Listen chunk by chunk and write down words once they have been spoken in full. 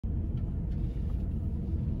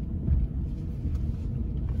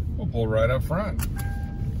pull right up front.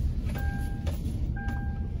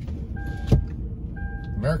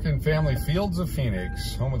 American Family Fields of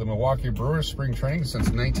Phoenix, home of the Milwaukee Brewers spring training since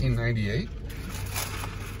 1998.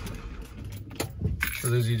 For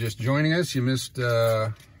those of you just joining us, you missed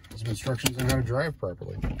some instructions on how to drive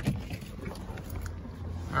properly.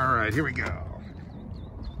 All right, here we go.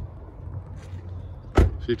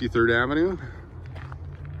 53rd Avenue.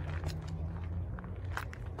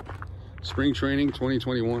 Spring training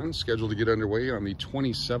 2021, scheduled to get underway on the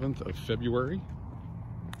 27th of February.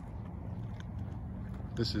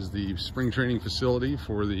 This is the spring training facility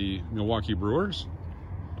for the Milwaukee Brewers.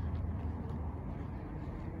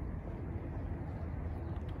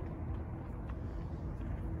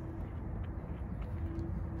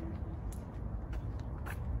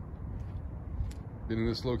 Been in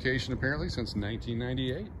this location apparently since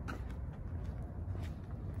 1998.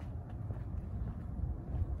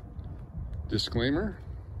 Disclaimer: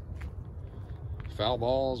 foul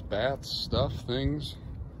balls, bats, stuff, things.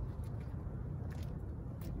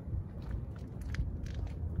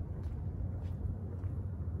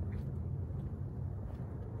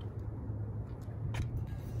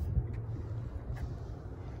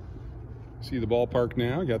 See the ballpark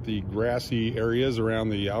now. Got the grassy areas around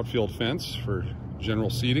the outfield fence for general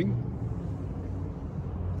seating.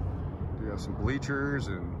 We have some bleachers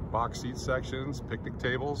and box seat sections, picnic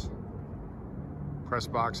tables. Press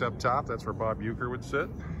box up top, that's where Bob Uecker would sit.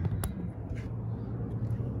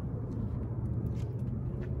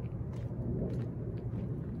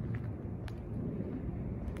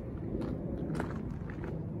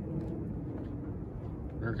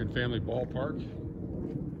 American Family Ballpark.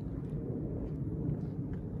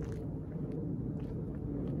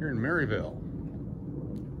 Here in Maryville.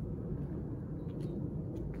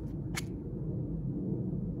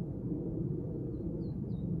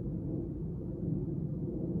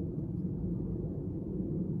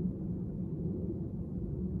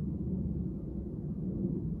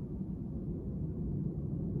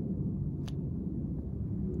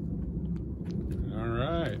 All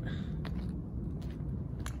right.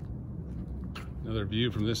 Another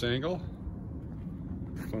view from this angle.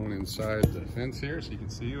 Phone inside the fence here so you can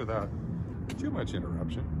see without too much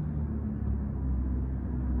interruption.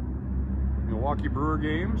 Milwaukee Brewer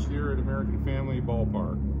games here at American Family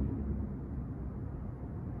Ballpark.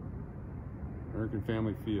 American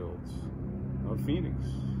Family Fields of Phoenix.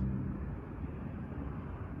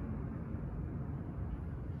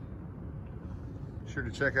 Be sure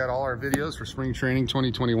to check out all our videos for Spring Training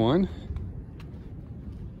 2021.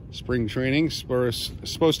 Spring training is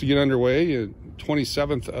supposed to get underway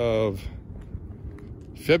 27th of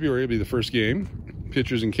February will be the first game.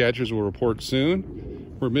 Pitchers and catchers will report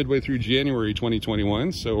soon. We're midway through January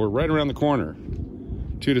 2021, so we're right around the corner.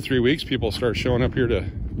 2 to 3 weeks, people start showing up here to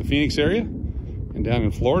the Phoenix area and down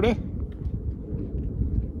in Florida.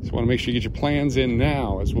 So want to make sure you get your plans in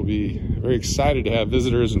now, as we'll be very excited to have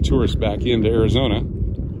visitors and tourists back into Arizona.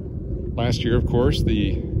 Last year, of course,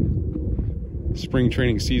 the spring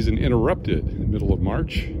training season interrupted in the middle of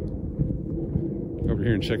March. Over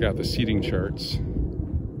here and check out the seating charts.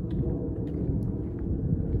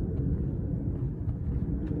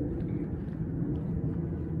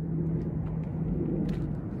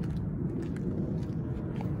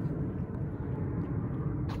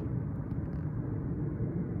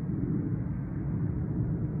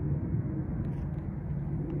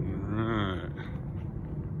 All right.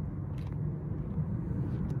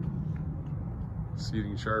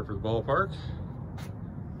 Seating chart for the ballpark.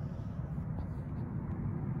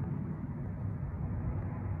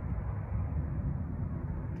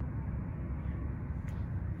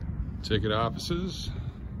 Ticket offices.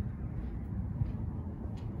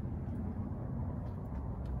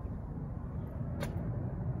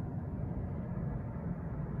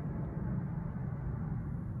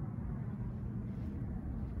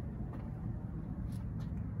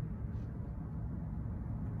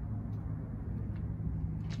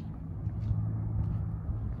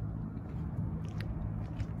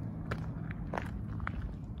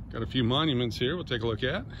 Got a few monuments here we'll take a look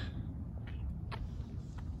at.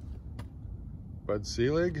 Bud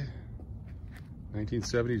Selig,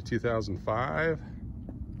 1970 to 2005.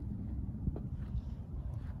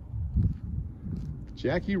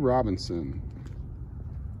 Jackie Robinson.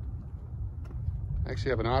 I actually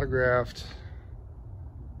have an autographed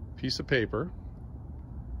piece of paper.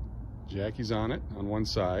 Jackie's on it on one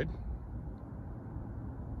side.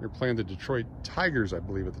 They were playing the Detroit Tigers, I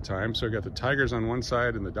believe, at the time. So I got the Tigers on one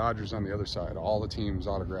side and the Dodgers on the other side. All the teams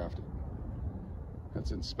autographed it.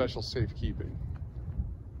 That's in special safekeeping.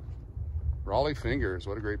 Raleigh Fingers,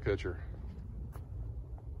 what a great pitcher.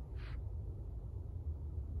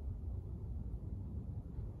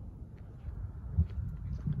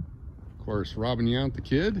 course, Robin Yount, the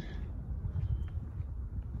kid.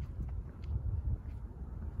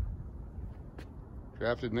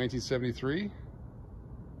 Drafted in 1973.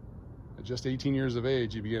 At just 18 years of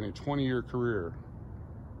age, he began a 20-year career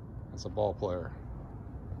as a ball player.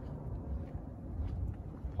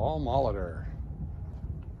 Paul Molitor.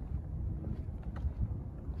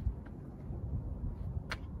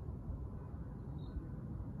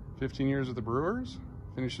 "15 years with the Brewers,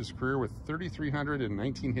 finished his career with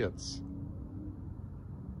 3,319 hits.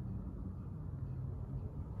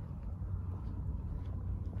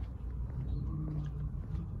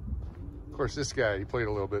 Of course, this guy, he played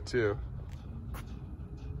a little bit too.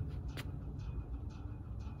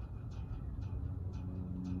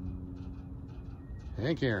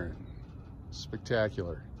 Hank Aaron,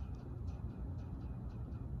 spectacular.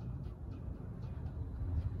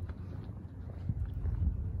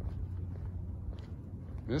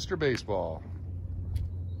 Mr. Baseball.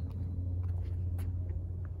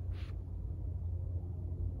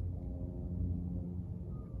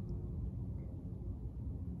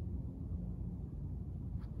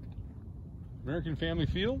 American Family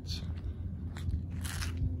Fields.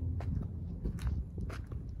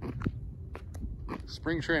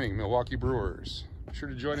 Spring training, Milwaukee Brewers. Be sure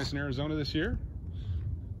to join us in Arizona this year.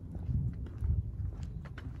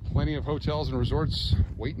 Plenty of hotels and resorts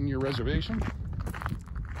waiting your reservation.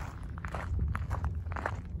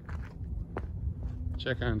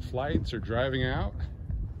 Check on flights or driving out.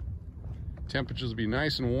 Temperatures will be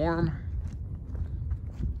nice and warm.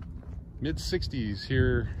 Mid-60s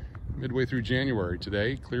here midway through January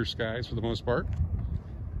today. Clear skies for the most part.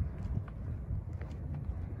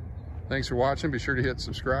 Thanks for watching. Be sure to hit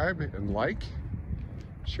subscribe and like.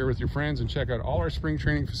 Share with your friends and check out all our spring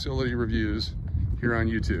training facility reviews here on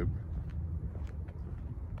YouTube.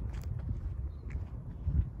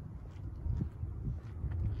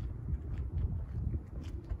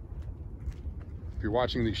 If you're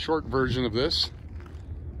watching the short version of this,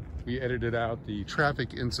 we edited out the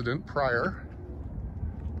traffic incident prior,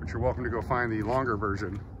 but you're welcome to go find the longer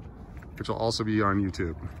version, which will also be on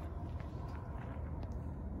YouTube.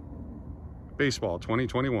 Baseball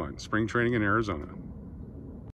 2021, spring training in Arizona.